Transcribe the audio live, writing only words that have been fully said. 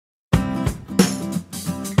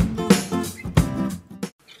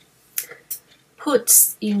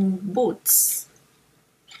Puts in boots.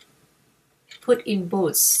 Put in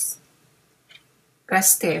boots.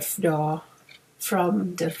 Gustave Doré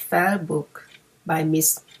from the Fair Book by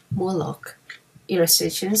Miss Murlock.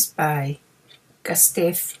 Illustrations by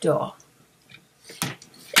Gustave Doré.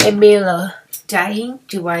 A miller, dying,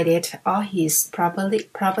 divided all his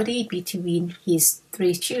property between his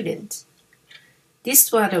 3 children.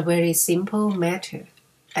 This was a very simple matter,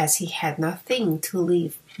 as he had nothing to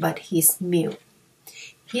leave but his mule,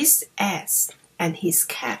 his ass, and his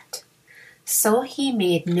cat. So he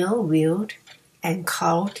made no will and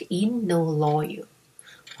called in no lawyer,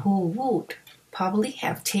 who would probably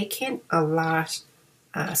have taken a large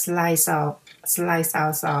slice out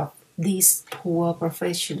of these poor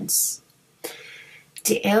professions.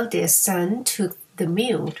 The eldest son took the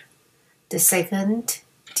mule, the second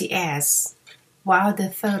the ass, while the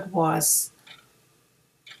third was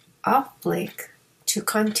obliged to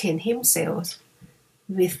content himself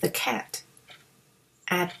with the cat,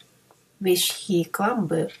 at which he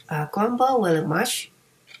grumbled very much.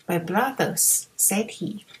 My brothers, said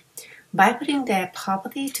he, by putting their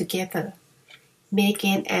property together,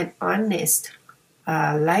 making an honest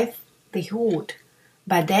livelihood,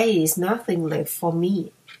 but there is nothing left for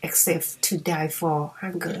me except to die for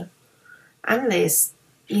hunger, unless,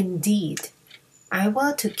 indeed, I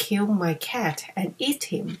were to kill my cat and eat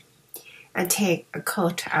him, and take a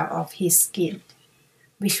coat out of his skin,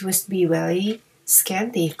 which would be very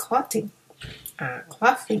scanty clothing. The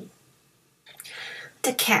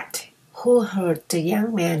cat, who heard the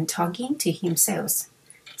young man talking to himself,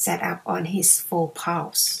 sat up on his 4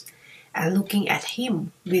 paws, and looking at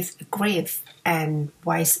him with a grave and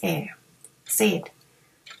wise air, said,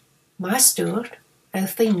 Master, I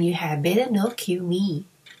think you had better not kill me.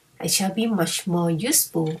 I shall be much more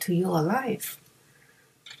useful to your life.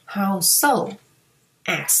 How so?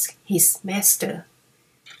 Asked his master.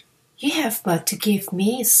 You have but to give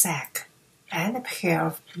me a sack and a pair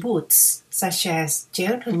of boots, such as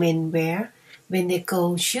gentlemen wear when they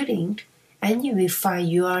go shooting, and you will find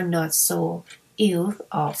you are not so ill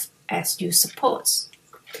off as you suppose.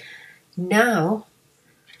 Now,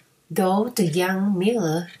 though the young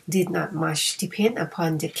miller did not much depend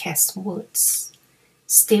upon the cat's words,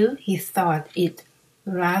 still he thought it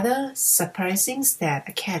rather surprising that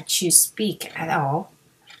a cat should speak at all,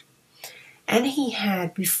 and he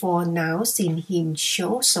had before now seen him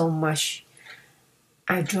show so much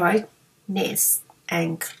adroitness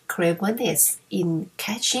and cleverness in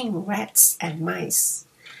catching rats and mice,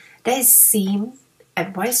 that it seemed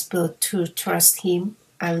advisable to trust him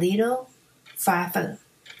a little farther,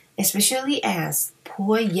 especially as,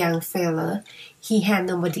 poor young fellow, he had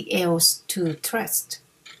nobody else to trust.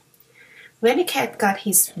 When the cat got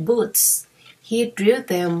his boots, he drew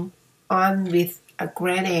them on with a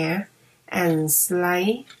grand air, and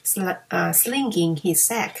slinging his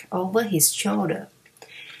sack over his shoulder,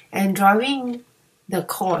 and drawing the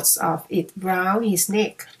cords of it round his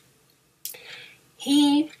neck,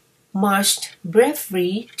 he marched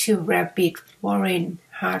bravely to Rabbit Warren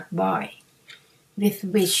hard by, with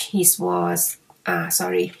which he was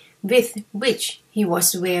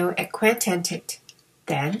well acquainted.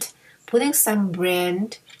 Then, putting some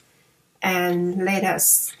bread and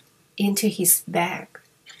lettuce into his bag,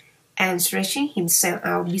 and stretching himself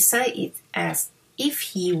out beside it as if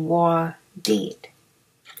he were dead,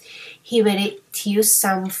 he waited till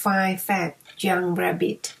some fine fat young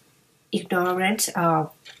rabbit, ignorant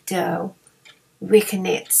of the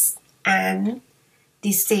wickedness and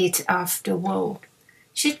deceit of the world,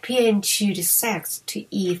 should peer into the sack to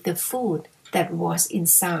eat the food that was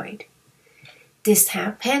inside. This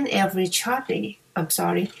happened very shortly,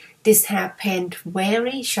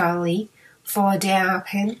 for there are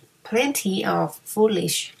plenty of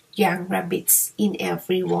foolish young rabbits in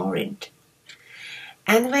every warren.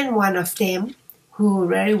 And when one of them, who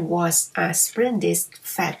really was a splendid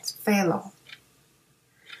fat fellow,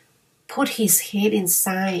 put his head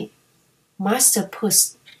inside, Master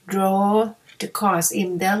Puss drew the cords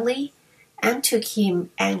immediately, and took him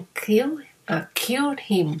and killed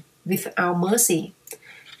him without mercy.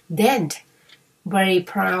 Then, very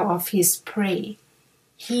proud of his prey,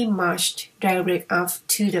 he marched direct up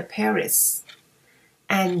to the palace,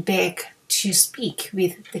 and begged to speak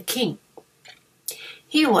with the king.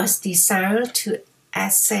 He was desired to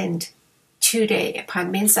ascend to the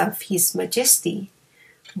apartments of his majesty,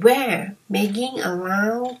 where, making a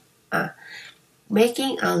low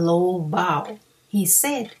bow, he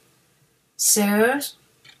said, Sir,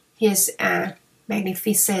 here's a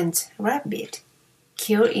magnificent rabbit,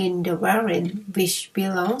 killed in the warren which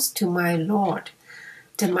belongs to my lord,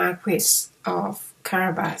 the Marquis of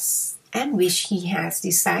Carabas. and which he has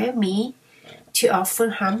desired me to offer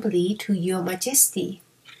humbly to your majesty.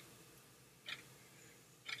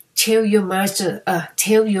 Tell your master,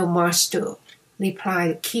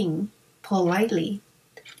 replied the king politely,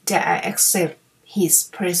 that I accept his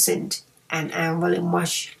present and am very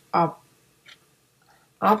much obliged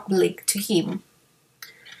to him.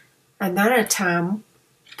 Another time,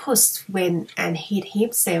 Puss went and hid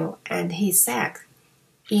himself and his sack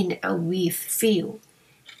in a wheat field,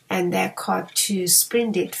 and there caught two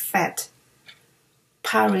splendid fat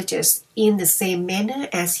partridges in the same manner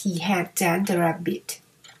as he had done the rabbit.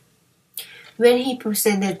 When he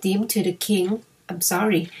presented them to the king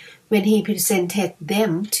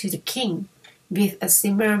with a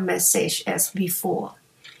similar message as before,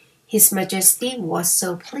 His Majesty was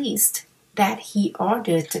so pleased that he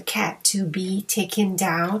ordered the cat to be taken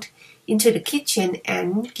down into the kitchen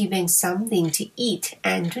and given something to eat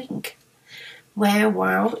and drink, where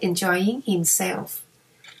while enjoying himself,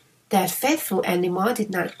 that faithful animal did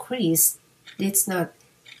not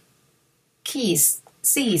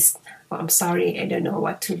cease. I'm sorry, I don't know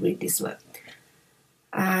what to read this word.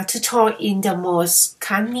 To talk in the most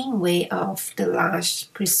cunning way of the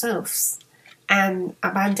large preserves and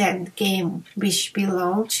abundant game which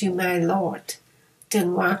belonged to my lord, the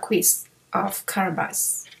Marquis of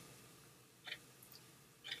Carabas.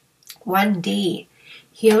 One day,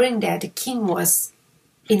 hearing that the king was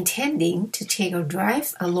intending to take a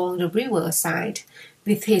drive along the river side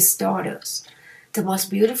with his daughters, the most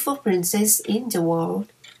beautiful princess in the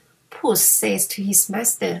world, Puss says to his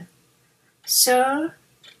master, "Sir,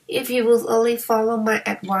 if you will only follow my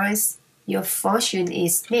advice, your fortune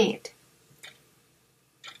is made."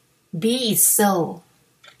 "Be it so,"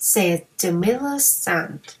 said the miller's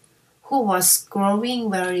son, who was growing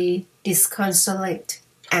very disconsolate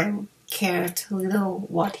and cared little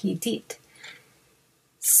what he did.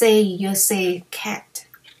 "Say you say, cat."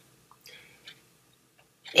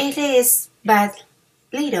 "It is but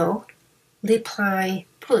little," replied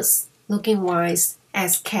Puss, looking wise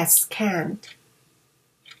as cats can.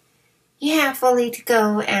 "You have only to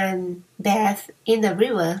go and bathe in the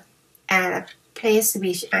river at a place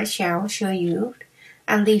which I shall show you,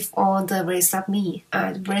 and leave all the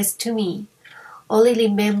rest to me. Only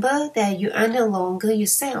remember that you are no longer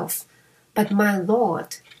yourself, but my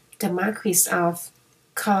lord, the Marquis of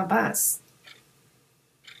Carabas."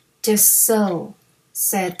 "Just so,"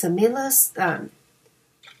 said the miller's son.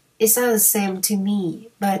 "It's all the same to me,"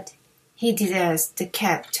 but he did as the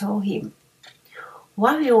cat told him.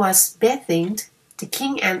 While he was bathing, the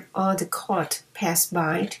king and all the court passed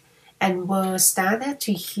by, and were startled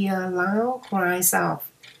to hear loud cries of,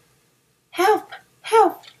 "Help!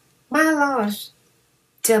 Help! My lord,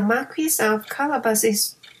 the Marquis of Carabas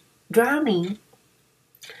is drowning."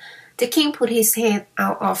 The king put his head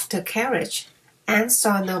out of the carriage and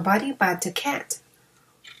saw nobody but the cat,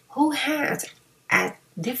 who had at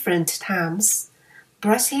different times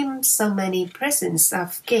brought him so many presents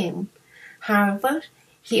of game. However,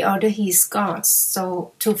 he ordered his guards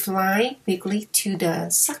to fly quickly to the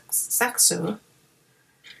succor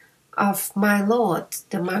of my lord,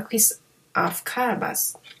 the Marquis of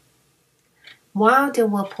Carabas. While they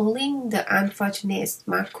were pulling the unfortunate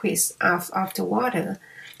Marquis out of the water,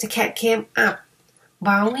 the cat came up,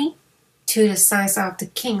 bowing to the side of the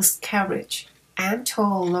king's carriage, and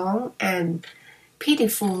told a long and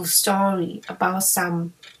pitiful story about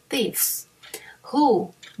some thieves,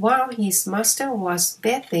 who, while his master was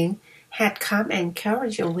bathing, had come and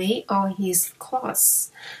carried away all his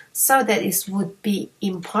clothes, so that it would be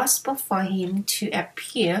impossible for him to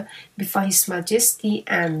appear before His Majesty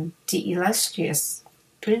and the illustrious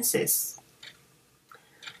princess.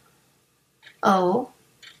 "Oh,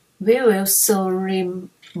 we will soon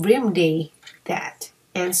remedy that,"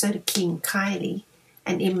 answered the king kindly,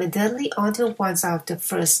 and immediately ordered one of the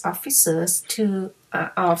first officers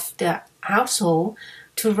of the household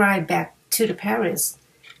to ride back to the palace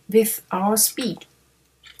with all speed,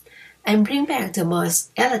 and bring back the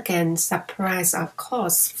most elegant surprise of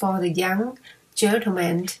clothes for the young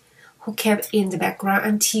gentlemen, who kept in the background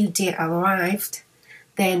until they arrived.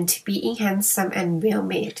 Then, being handsome and well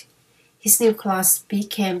made, his new clothes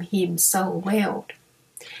became him so well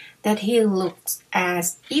that he looked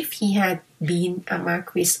as if he had been a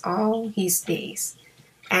marquis all his days,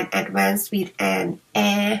 and advanced with an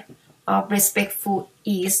air of respectful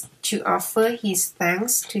ease to offer his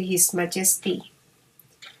thanks to His Majesty.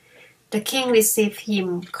 The king received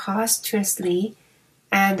him courteously,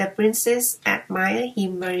 and the princess admired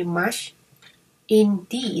him very much.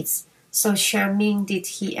 Indeed, so charming did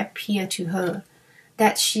he appear to her,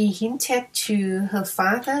 that she hinted to her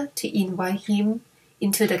father to invite him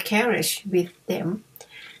into the carriage with them,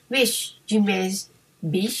 which you may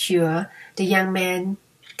be sure the young man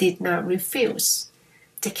did not refuse.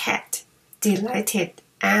 The cat, delighted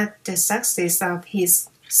at the success of his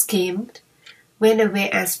scheme, went away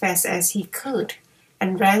as fast as he could,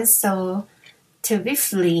 and ran so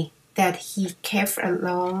terrifically that he kept a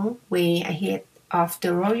long way ahead of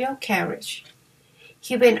the royal carriage.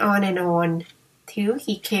 He went on till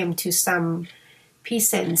he came to some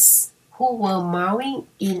peasants who were mowing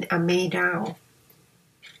in a meadow.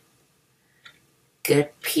 "Good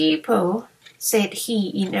people," said he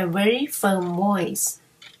in a very firm voice,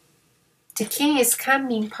 "the king is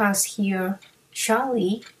coming past here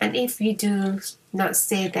shortly, and if you do not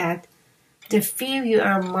say that the field you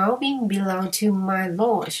are mowing belong to my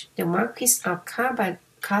lord, the Marquis of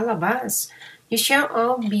Carabas, you shall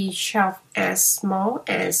all be chopped as small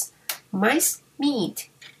as mice meat."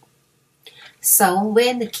 So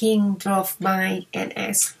when the king drove by and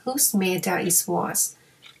asked whose meadow it was,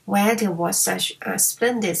 where there was such a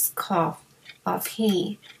splendid crop of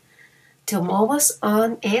hay, the mower's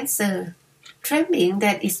own answer, trembling,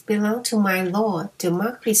 that it belonged to my lord, the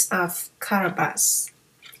Marquis of Carabas.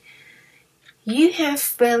 "You have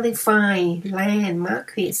very fine land,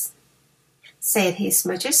 Marquis," said his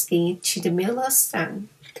majesty to the miller's son,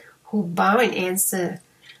 who bowed and answered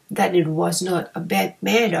that it was not a bad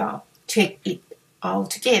meadow, take it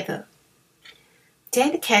altogether.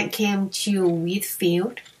 Then the cat came to a wheat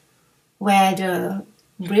field, where the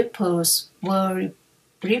reapers were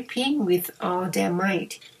reaping with all their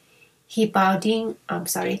might. He bounded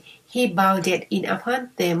in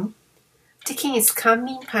upon them. "The king is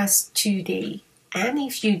coming past today, and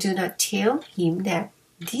if you do not tell him that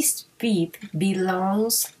this wheat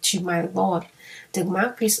belongs to my lord, the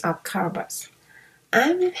Marquis of Carabas,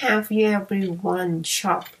 I will have you every one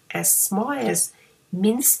chopped as small as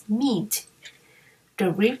minced meat."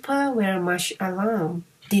 The reaper were much alarmed,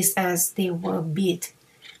 did as they were bid,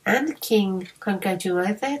 and the king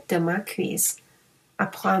congratulated the Marquis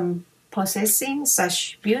upon possessing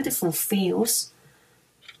such beautiful fields,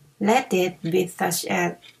 laden with such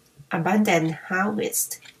an abundant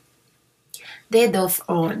harvest. They drove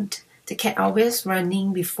on, the cat always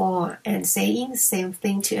running before and saying the same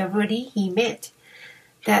thing to everybody he met,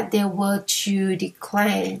 that they were to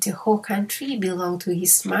declare the whole country belonged to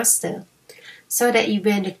his master, so that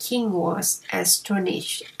even the king was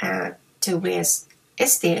astonished at the vast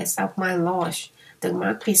estates of my lord, the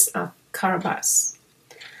Marquis of Carabas.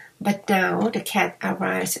 But now the cat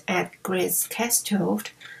arrived at Great Castle,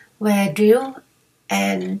 where dwelt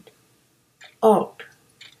an oak,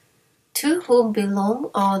 to whom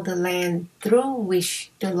belonged all the land through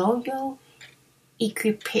which the royal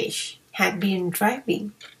equipage had been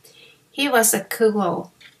driving. He was a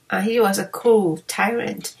cruel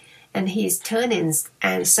tyrant, and his tenants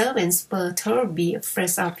and servants were terribly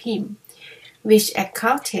afraid of him, which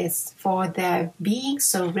accounted for their being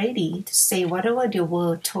so ready to say whatever they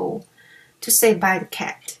were told to say by the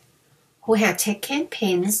cat, who had taken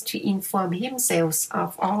pains to inform himself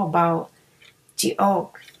of all about the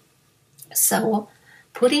oak. So,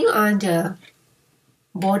 putting on the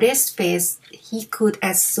boldest face he could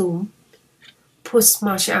assume, Puss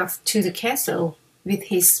marched up to the castle with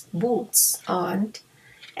his boots on,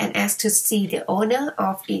 and asked to see the owner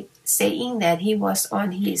of it, saying that he was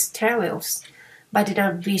on his travels, but did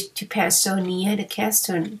not wish to pass so near the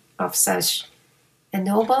castle of such a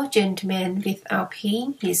noble gentleman without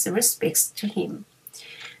paying his respects to him.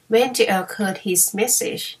 When the Earl heard his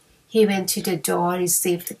message, he went to the door,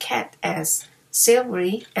 received the cat as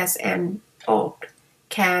civilly as an oak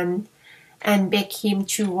can, and begged him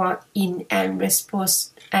to walk in and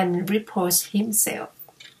repose himself.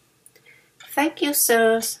 "Thank you,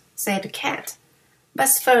 sir," said the cat. "But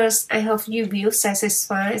first I hope you will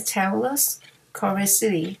satisfy travelers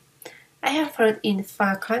courteously. I have heard in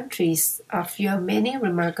far countries of your many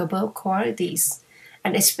remarkable qualities,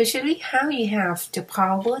 and especially how you have the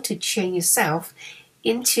power to change yourself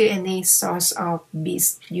into any sort of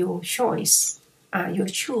beast you choose,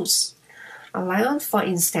 a lion, for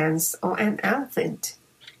instance, or an elephant."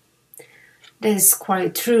 "That is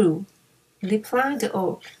quite true," replied the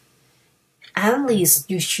oak. "At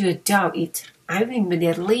least you should doubt it. I will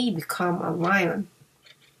immediately become a lion."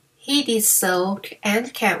 He did so, and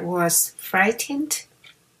the cat was frightened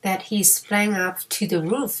that he sprang up to the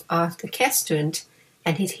roof of the castle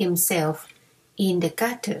and hid himself in the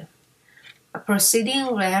gutter, a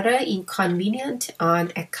proceeding rather inconvenient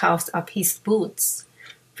on account of his boots,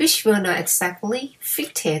 which were not exactly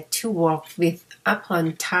fitted to walk with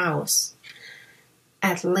upon tiles.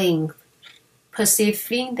 At length,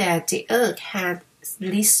 perceiving that the earth had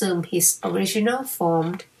resumed his original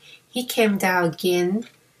form, he came down again,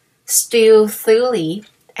 stealthily,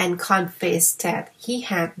 and confessed that he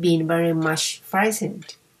had been very much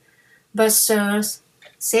frightened. "But, sirs,"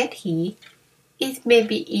 said he, "it may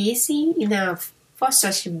be easy enough for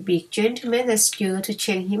such a big gentleman as you to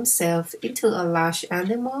change himself into a large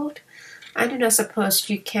animal. I do not suppose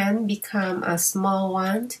you can become a small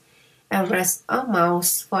one, a rat or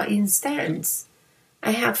mouse, for instance.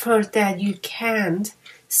 I have heard that you can't.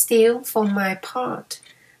 Still, for my part,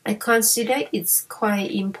 I consider it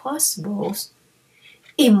quite impossible."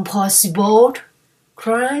 "Impossible!"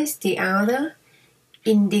 cried the other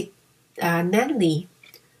indignantly.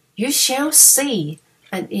 "You shall see."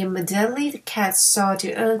 And immediately the cat saw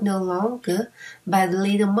the earth no longer, but the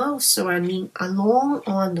little mouse running along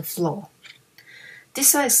on the floor.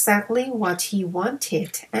 This was exactly what he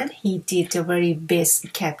wanted, and he did the very best a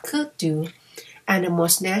cat could do, and the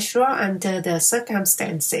most natural under the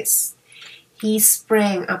circumstances. He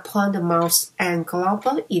sprang upon the mouse and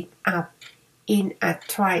gobbled it up in a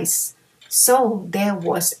trice. So there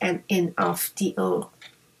was an end of the earth.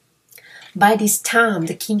 By this time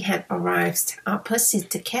the king had arrived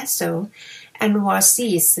opposite the castle, and was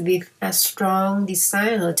seized with a strong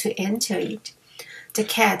desire to enter it. The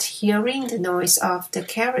cat, hearing the noise of the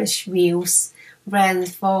carriage wheels, ran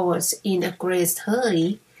forward in a great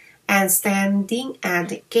hurry, and standing at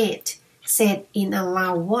the gate, said in a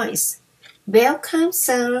loud voice, "Welcome,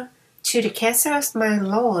 sir, to the castle of my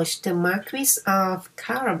lord, the Marquis of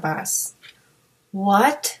Carabas."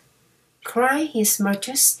 "What?" cried his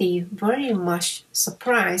Majesty, very much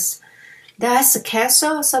surprised. "Does the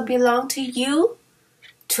castle also belong to you?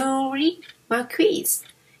 Truly, Marquis,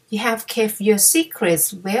 you have kept your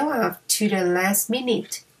secrets well up to the last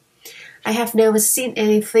minute. I have never seen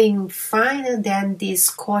anything finer than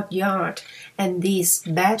this courtyard and these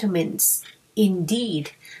battlements.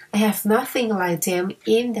 Indeed, I have nothing like them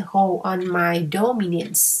in the whole on my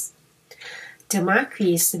dominions." The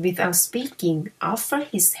Marquis, without speaking, offered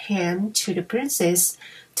his hand to the princess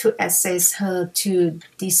to assist her to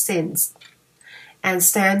descend, and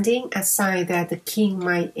standing aside that the king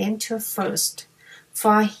might enter first,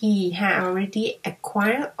 for he had already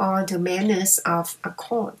acquired all the manners of a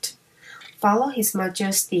court, followed his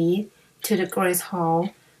Majesty to the great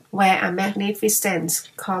hall, where a magnificent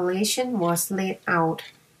collation was laid out,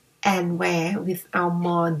 and where, without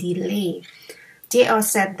more delay, they all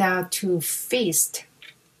sat down to feast.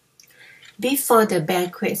 Before the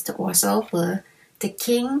banquet was over, the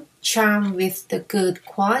king, charmed with the good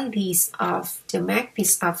qualities of the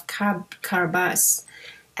Marquis of Carabas,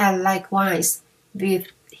 and likewise with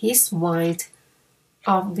his wine,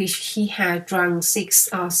 of which he had drunk 6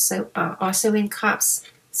 or 7 cups,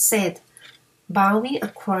 said, bowing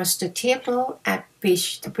across the table at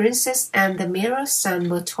which the princess and the mayor's son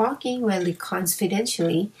were talking very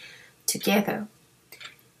confidentially together,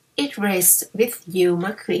 "It rests with you,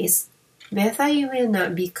 Marquis, whether you will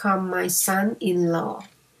not become my son-in-law."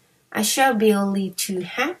 "I shall be only too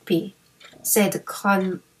happy," said the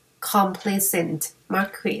complacent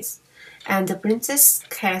Marquis, and the princess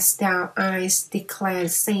cast down eyes declared the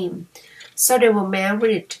same. So they were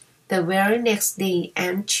married the very next day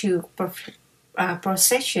and took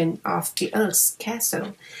possession of the earth's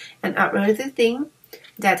castle and of everything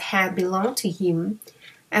that had belonged to him.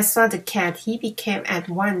 As for the cat, he became at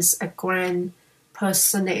once a grand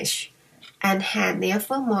personage, and had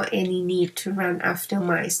never more any need to run after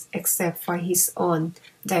mice except for his own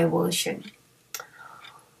diversion.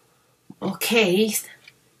 Okay,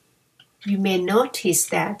 you may notice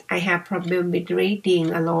that I have problem with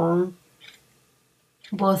reading along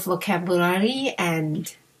both vocabulary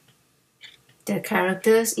and the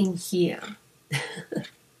characters in here.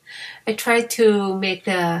 I try to make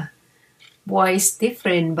the voice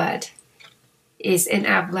different, but it's end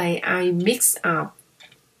up like I mix up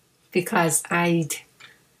because I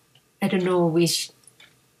don't know which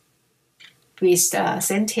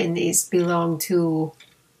sentence is belong to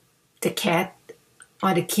the cat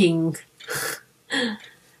or the king.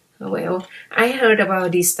 Well, I heard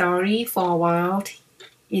about this story for a while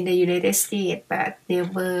in the United States, but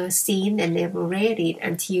never seen and never read it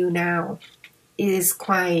until now. It is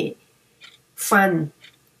quite fun.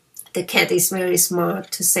 The cat is very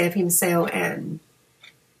smart to save himself and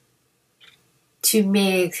to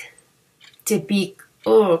make the big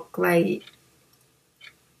orc like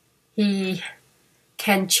he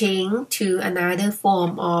can change to another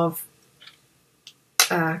form of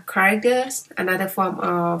characters, another form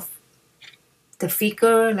of the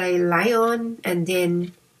figure like lion, and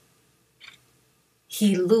then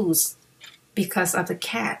he lose because of the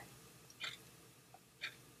cat.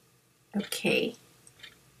 Okay.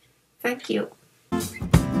 Thank you.